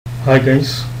Hi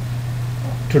guys,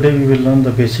 today we will learn the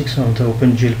basics of the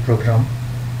OpenGL program.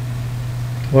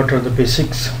 What are the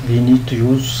basics we need to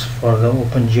use for the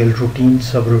OpenGL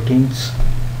routines, subroutines,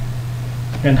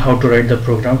 and how to write the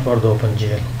program for the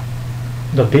OpenGL.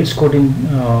 The base code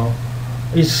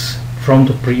is from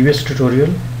the previous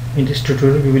tutorial. In this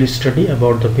tutorial we will study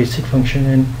about the basic function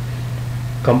and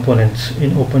components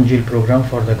in OpenGL program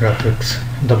for the graphics.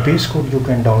 The base code you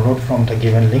can download from the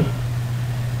given link.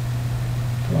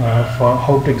 For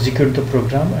how to execute the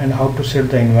program and how to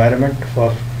set the environment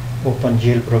for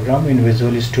OpenGL program in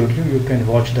Visual Studio, you can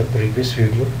watch the previous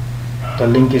video. The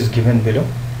link is given below.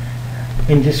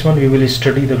 In this one we will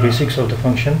study the basics of the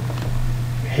function.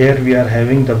 Here we are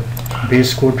having the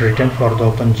base code written for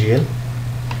the OpenGL.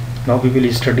 Now we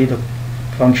will study the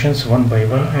functions one by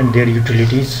one and their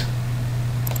utilities.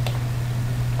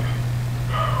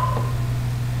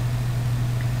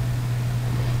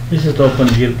 This is the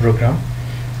OpenGL program.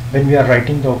 When we are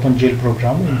writing the OpenGL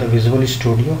program in the Visual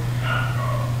Studio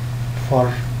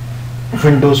for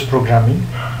Windows programming,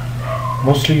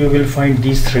 mostly you will find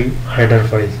these three header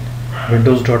files: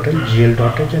 windows.h,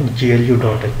 gl.h and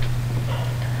glu.h.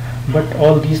 But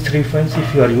all these three files,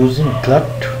 if you are using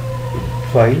glut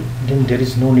file, then there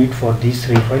is no need for these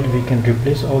three files. We can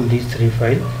replace all these three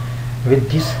files with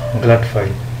this glut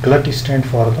file. Glut stands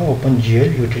for the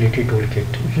OpenGL utility toolkit.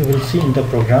 If you will see in the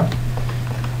program,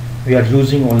 we are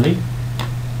using only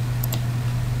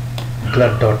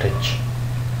glut.h.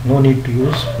 No need to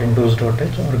use windows.h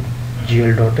or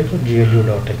gl.h or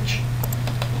glu.h.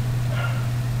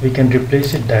 We can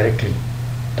replace it directly.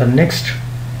 The next,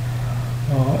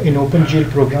 in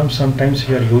OpenGL program, sometimes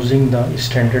we are using the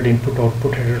standard input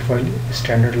output header file,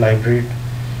 standard library,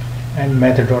 and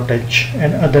method.h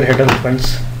and other header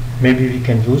files maybe we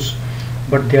can use,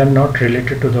 but they are not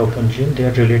related to the OpenGL. They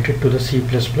are related to the C++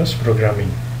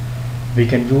 programming. We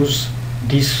can use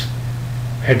these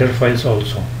header files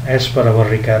also as per our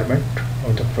requirement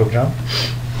of the program.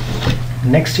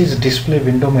 Next is display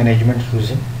window management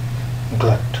using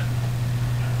glut.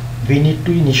 We need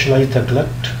to initialize the glut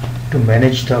to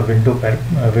manage the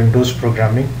Windows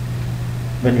programming.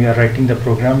 When we are writing the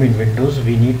program in Windows,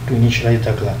 we need to initialize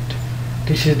the glut.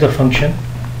 This is the function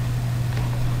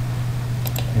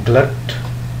glut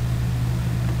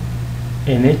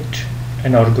init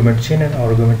and argument c and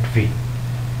argument v.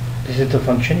 This is the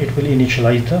function. It will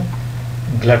initialize the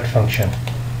glut function.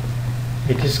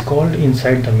 It is called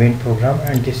inside the main program,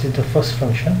 and this is the first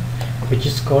function which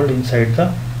is called inside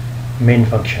the main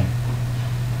function.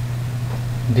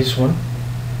 This one.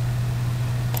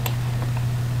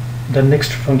 The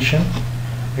next function,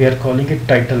 we are calling it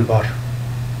title bar.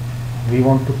 We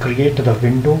want to create the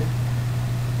window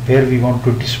where we want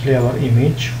to display our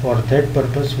image. For that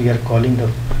purpose we are calling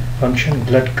the function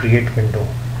glut create window.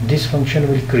 This function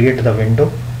will create the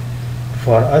window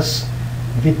for us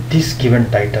with this given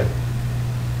title,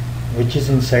 which is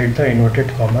inside the inverted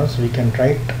commas. We can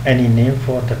write any name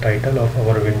for the title of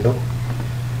our window.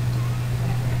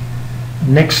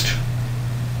 Next,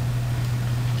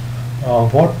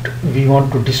 what we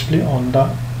want to display on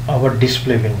our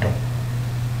display window.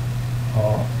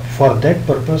 For that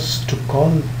purpose, to call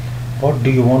what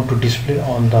do you want to display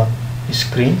on the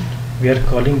screen, we are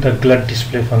calling the glut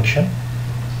display function.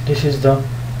 This is the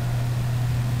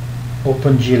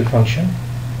OpenGL function,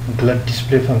 glut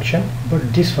display function.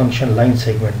 But this function line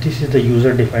segment, this is the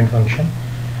user defined function.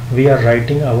 We are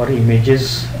writing our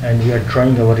images and we are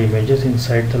drawing our images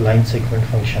inside the line segment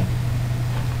function.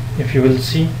 If you will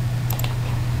see,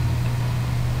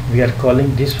 we are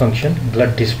calling this function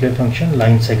glut display function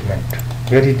line segment.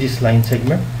 Where is this line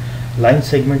segment? Line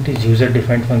segment is user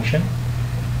defined function.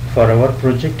 For our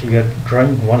project we are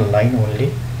drawing one line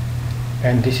only,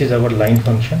 and this is our line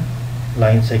function,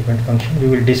 line segment function. We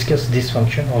will discuss this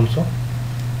function also,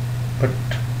 but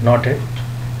not yet,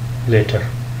 later.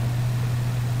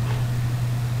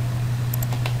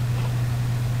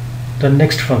 The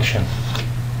next function,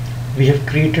 we have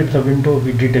created the window,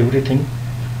 we did everything,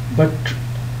 but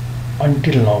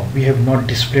until now we have not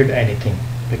displayed anything,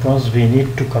 because we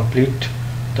need to complete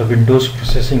the Windows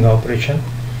processing operation.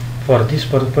 For this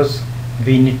purpose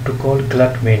we need to call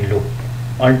glut main loop.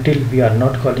 Until we are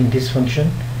not calling this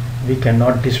function, we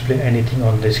cannot display anything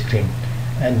on the screen,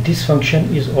 and this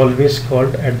function is always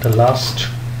called at the last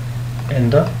in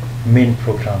the main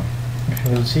program. If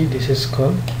you will see, this is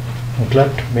called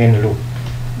glut main loop.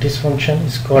 This function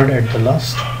is called at the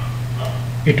last.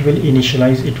 It will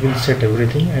initialize, it will set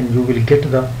everything, and you will get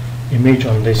the image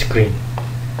on the screen.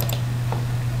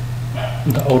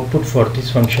 The output for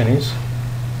this function is,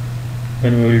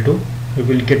 when we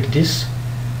will get this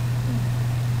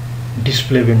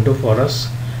display window for us,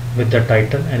 with the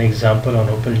title an example on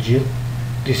OpenGL.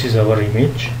 This is our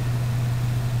image.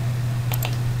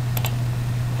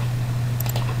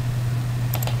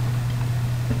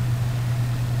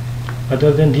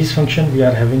 Other than this function, we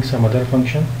are having some other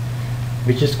function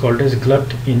which is called as glut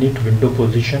init window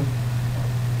position.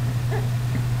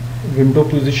 Window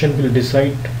position will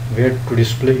decide where to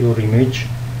display your image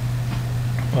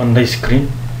on the screen.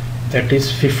 That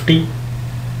is 50.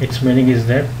 Its meaning is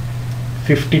that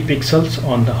 50 pixels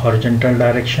on the horizontal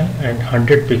direction and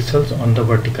 100 pixels on the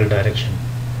vertical direction.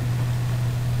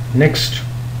 Next,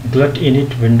 glut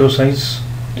init window size.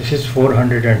 This is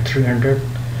 400 and 300.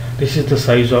 This is the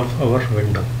size of our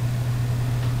window.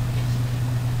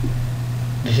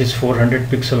 This is 400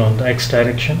 pixel on the X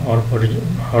direction or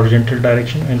horizontal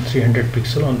direction and 300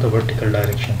 pixel on the vertical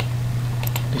direction.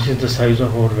 This is the size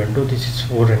of our window. This is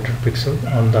 400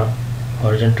 pixel on the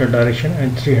horizontal direction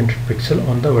and 300 pixel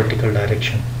on the vertical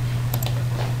direction.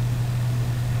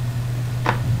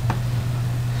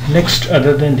 Next,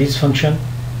 other than this function,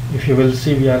 if you will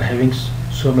see, we are having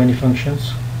so many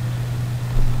functions.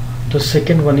 The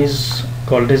second one is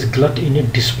called as glut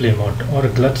init display mode or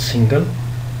glut single,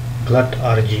 glut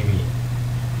RGB.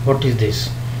 What is this?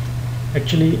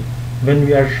 Actually, when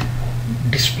we are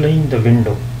displaying the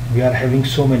window, we are having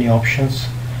so many options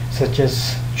such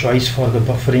as choice for the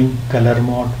buffering, color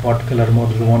mode, what color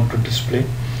mode you want to display.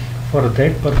 For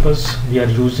that purpose, we are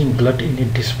using glut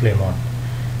init display mode.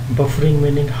 Buffering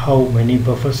meaning how many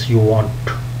buffers you want.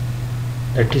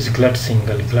 That is glut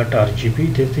single, glut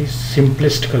RGB. This is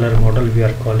simplest color model we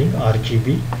are calling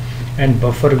RGB, and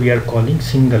buffer we are calling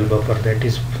single buffer. That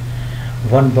is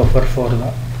one buffer for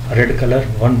the red color,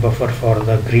 one buffer for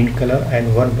the green color,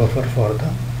 and one buffer for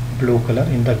the blue color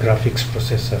in the graphics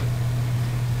processor.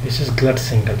 This is glut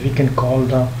single. We can call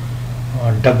the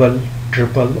double,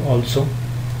 triple also,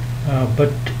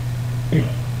 but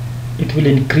it will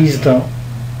increase the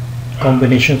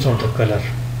combinations of the color.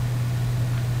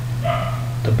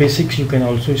 The basics you can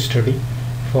also study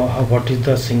for what is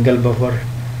the single buffer,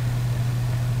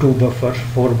 2 buffer,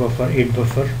 4 buffer, 8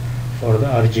 buffer for the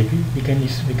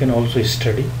RGB. We can also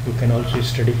study. You can also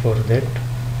study for that.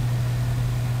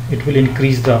 It will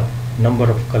increase the number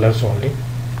of colors only.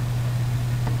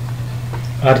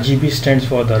 RGB stands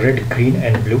for the red, green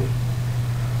and blue.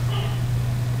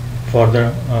 For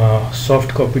the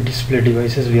soft copy display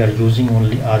devices, we are using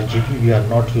only RGB. We are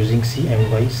not using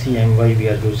CMY. CMY we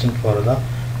are using for the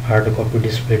hard copy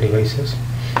display devices.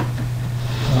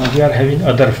 We are having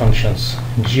other functions.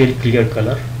 GL clear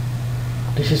color.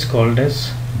 This is called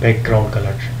as background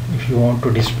color. If you want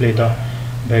to display the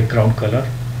background color,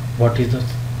 what is the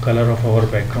color of our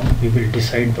background, we will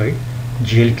decide by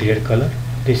GL clear color.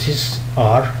 This is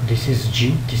R, this is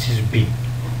G, this is B.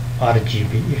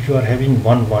 RGB. If you are having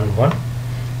 111,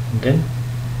 then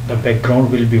the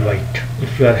background will be white.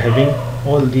 If you are having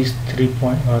all these 3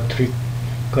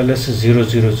 colors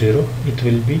 000, it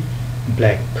will be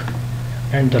black.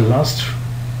 And the last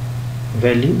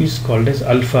value is called as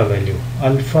alpha value.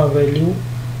 Alpha value,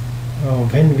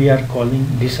 when we are calling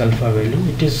this alpha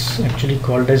value, it is actually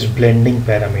called as blending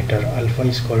parameter. Alpha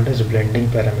is called as blending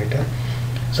parameter.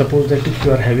 Suppose that if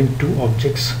you are having two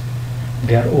objects,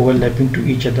 they are overlapping to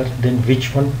each other, then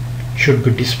which one should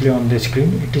be displayed on the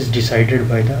screen? It is decided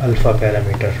by the alpha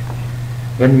parameter.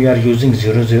 When we are using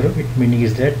 00, it meaning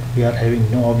is that we are having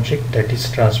no object, that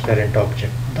is transparent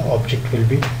object. The object will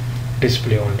be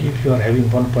display only. If you are having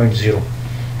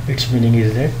 1.0, its meaning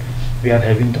is that we are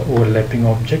having the overlapping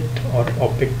object or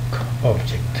opaque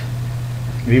object.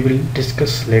 We will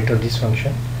discuss later this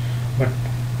function, but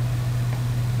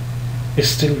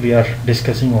still we are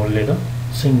discussing only the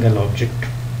single object.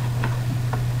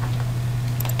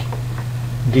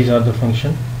 These are the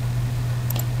function: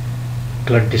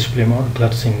 glut display mode,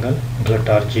 glut single, glut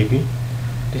RGB.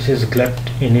 This is glut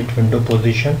init window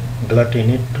position, glut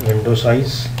init window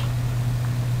size,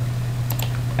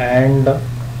 and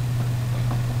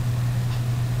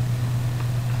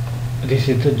this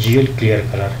is the GL clear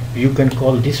color. You can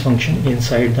call this function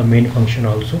inside the main function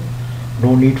also.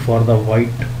 No need for the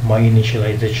white my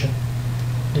initialization.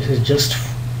 This is just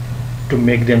to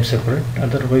make them separate,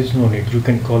 otherwise no need. You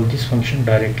can call this function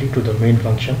directly to the main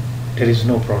function. There is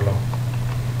no problem.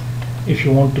 If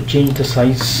you want to change the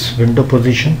size window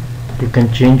position, you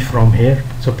can change from here.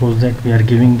 Suppose that we are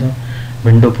giving the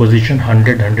window position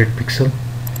 100 pixel,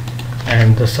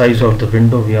 and the size of the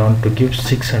window we want to give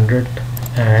 600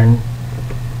 and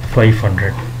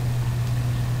 500.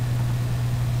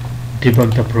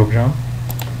 Debug the program.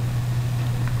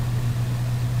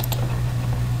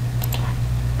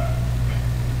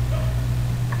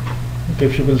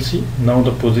 If you will see, now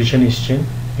the position is changed.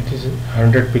 It is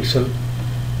 100 pixel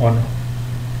on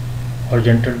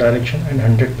horizontal direction and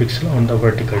 100 pixel on the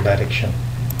vertical direction.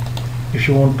 If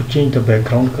you want to change the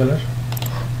background color,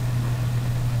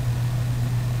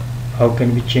 how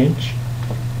can we change?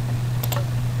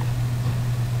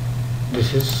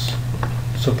 This is,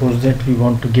 suppose that we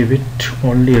want to give it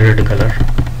only red color,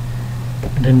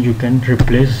 then you can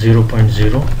replace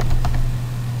 0.0,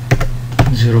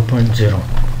 0.0.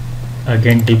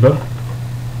 Again debug,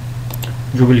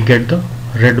 you will get the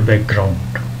red background.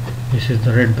 This is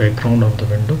the red background of the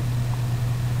window.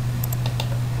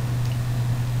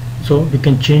 So we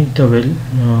can change the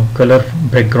color,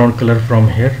 background color from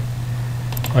here.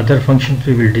 Other functions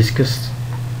we will discuss.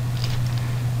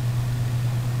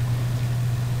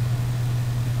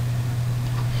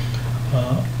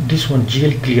 This one,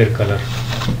 GL clear color.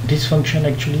 This function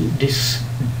actually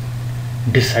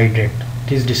decided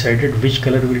which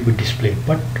color will be displayed,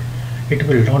 but it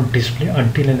will not display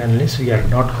until and unless we are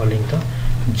not calling the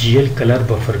GL color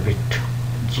buffer bit.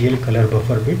 GL color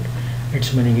buffer bit,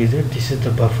 its meaning is that this is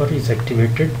the buffer is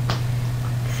activated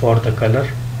for the color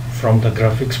from the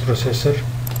graphics processor.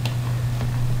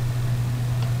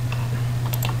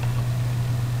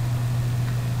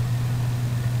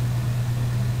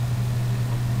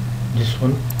 This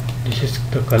one, this is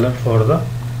the color for the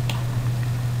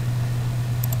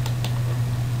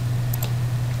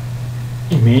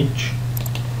image.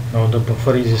 Now the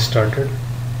buffer is started.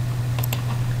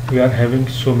 We are having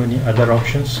so many other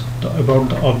options. About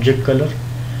the object color,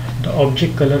 the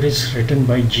object color is written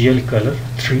by GL color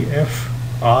 3F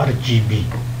RGB.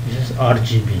 This is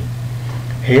RGB.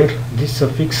 Here this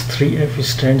suffix 3F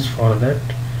stands for that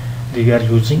we are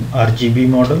using RGB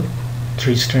model.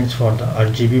 3 stands for the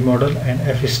RGB model and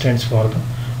F stands for the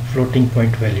floating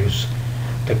point values.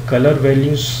 The color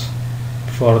values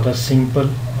for the simple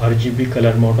RGB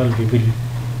color model we will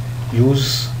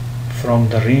use from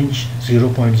the range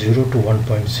 0.0 to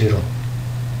 1.0.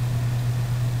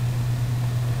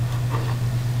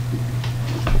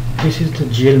 This is the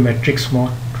GL matrix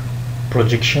mode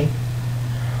projection.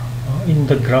 In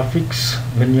the graphics,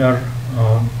 when you are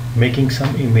making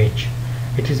some image,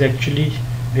 it is actually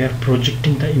we are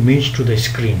projecting the image to the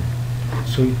screen.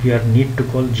 So we are need to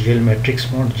call GL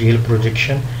matrix mode, GL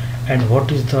projection, and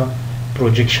what is the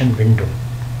projection window.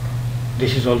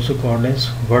 This is also called as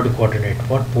word coordinate.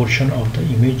 What portion of the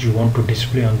image you want to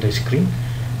display on the screen,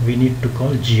 we need to call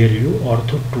GLU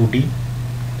ortho 2D.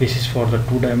 This is for the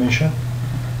 2 dimension.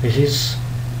 This is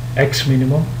X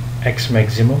minimum, X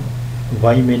maximum,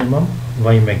 Y minimum,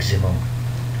 Y maximum.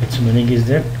 Its meaning is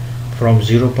that from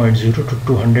 0.0 to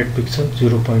 200 pixel,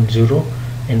 0.0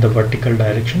 in the vertical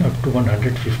direction up to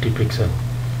 150 pixel.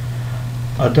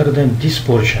 Other than this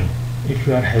portion, if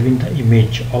you are having the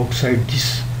image outside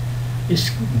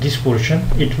this portion,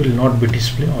 it will not be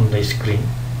displayed on the screen.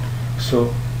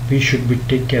 So we should be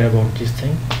take care about this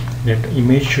thing, that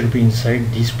image should be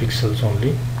inside these pixels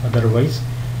only, otherwise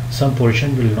some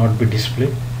portion will not be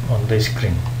displayed on the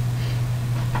screen.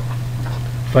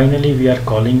 Finally, we are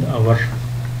calling our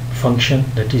function,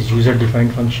 that is user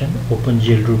defined function,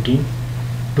 OpenGL routine,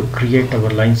 to create our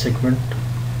line segment.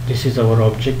 This is our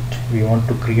object. We want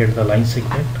to create the line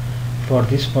segment. For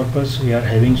this purpose, we are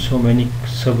having so many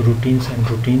subroutines and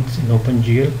routines in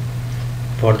OpenGL.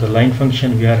 For the line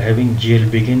function, we are having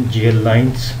GL begin, GL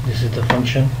lines. This is the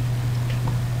function.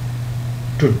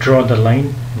 To draw the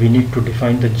line, we need to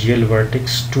define the GL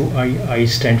vertex 2i. I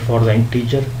stand for the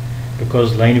integer,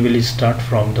 because line will start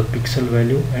from the pixel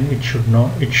value and it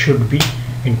should be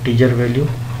integer value.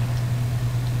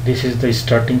 This is the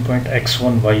starting point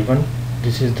x1 y1.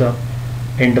 This is the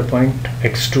end point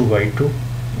x2 y2.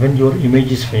 When your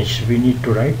image is finished, we need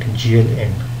to write GL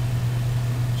end,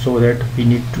 so that we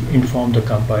need to inform the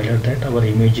compiler that our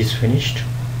image is finished,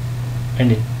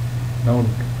 and it now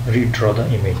redraw the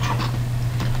image.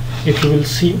 If you will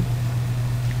see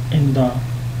in the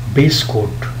base code,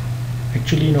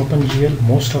 actually in OpenGL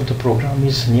most of the program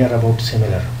is near about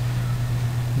similar.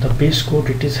 The base code,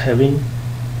 it is having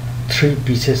 3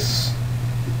 pieces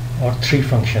or 3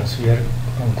 functions. We are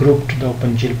grouped the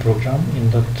OpenGL program in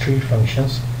the 3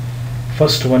 functions.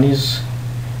 First one is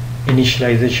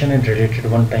initialization and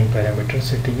related one-time parameter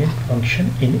setting in function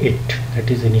init, that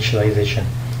is initialization.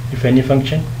 If any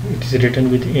function it is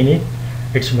written with init,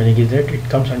 its meaning is that it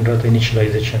comes under the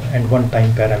initialization and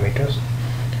one-time parameters.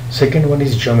 Second one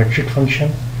is geometric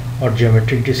function or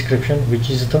geometric description, which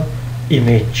is the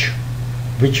image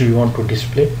which we want to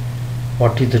display.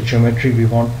 What is the geometry we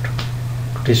want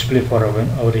to display for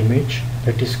our image,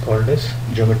 that is called as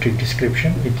geometric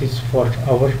description. It is for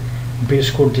our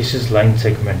base code, this is line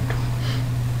segment.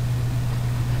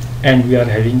 and we are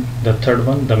having the third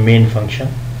one, the main function,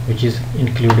 which is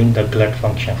including the glut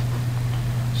function.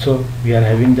 So we are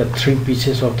having the three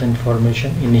pieces of the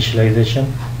information: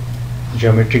 initialization,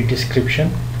 geometric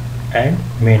description, and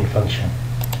main function.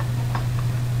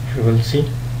 If you will see,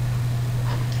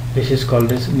 this is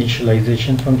called as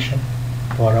initialization function.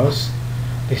 For us,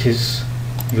 this is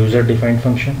user defined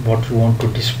function, what you want to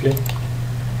display.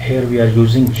 Here we are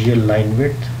using GL line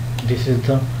width. This is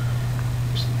the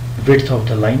width of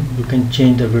the line. You can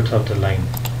change the width of the line.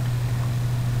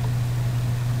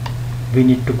 We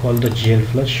need to call the GL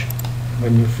flush.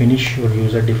 When you finish your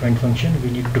user defined function, we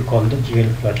need to call the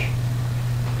GL flush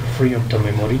to free up the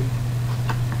memory.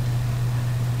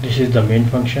 This is the main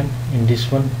function. In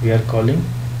this one we are calling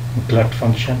glut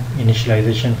function,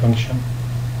 initialization function.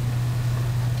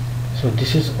 So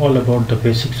this is all about the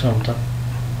basics of the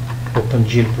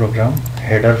OpenGL program.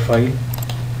 Header file,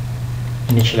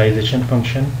 initialization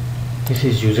function, this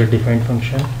is user defined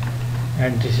function,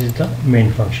 and this is the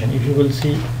main function. If you will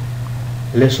see,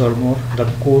 less or more the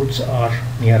codes are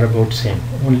near about same.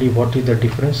 Only what is the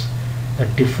difference? The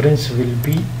difference will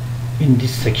be in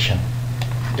this section,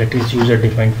 that is user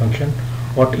defined function,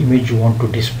 what image you want to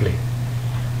display.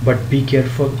 But be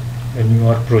careful when you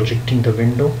are projecting the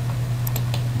window.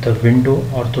 The window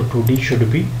ortho 2D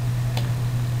should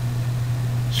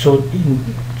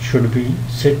be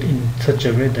set in such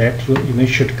a way that your image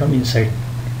should come inside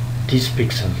these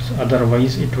pixels.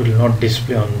 Otherwise it will not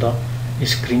display on the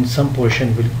screen. Some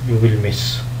portion you will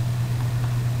miss.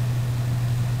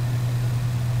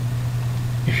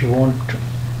 If you want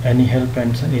any help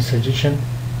and any suggestion,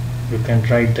 you can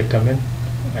write the comment.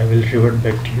 I will revert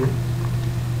back to you.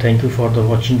 Thank you for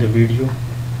watching the video.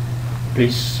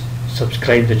 Please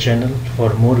subscribe the channel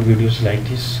for more videos like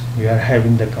this. We are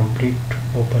having the complete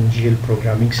OpenGL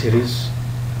programming series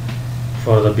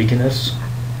for the beginners.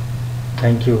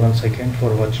 Thank you once again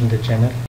for watching the channel.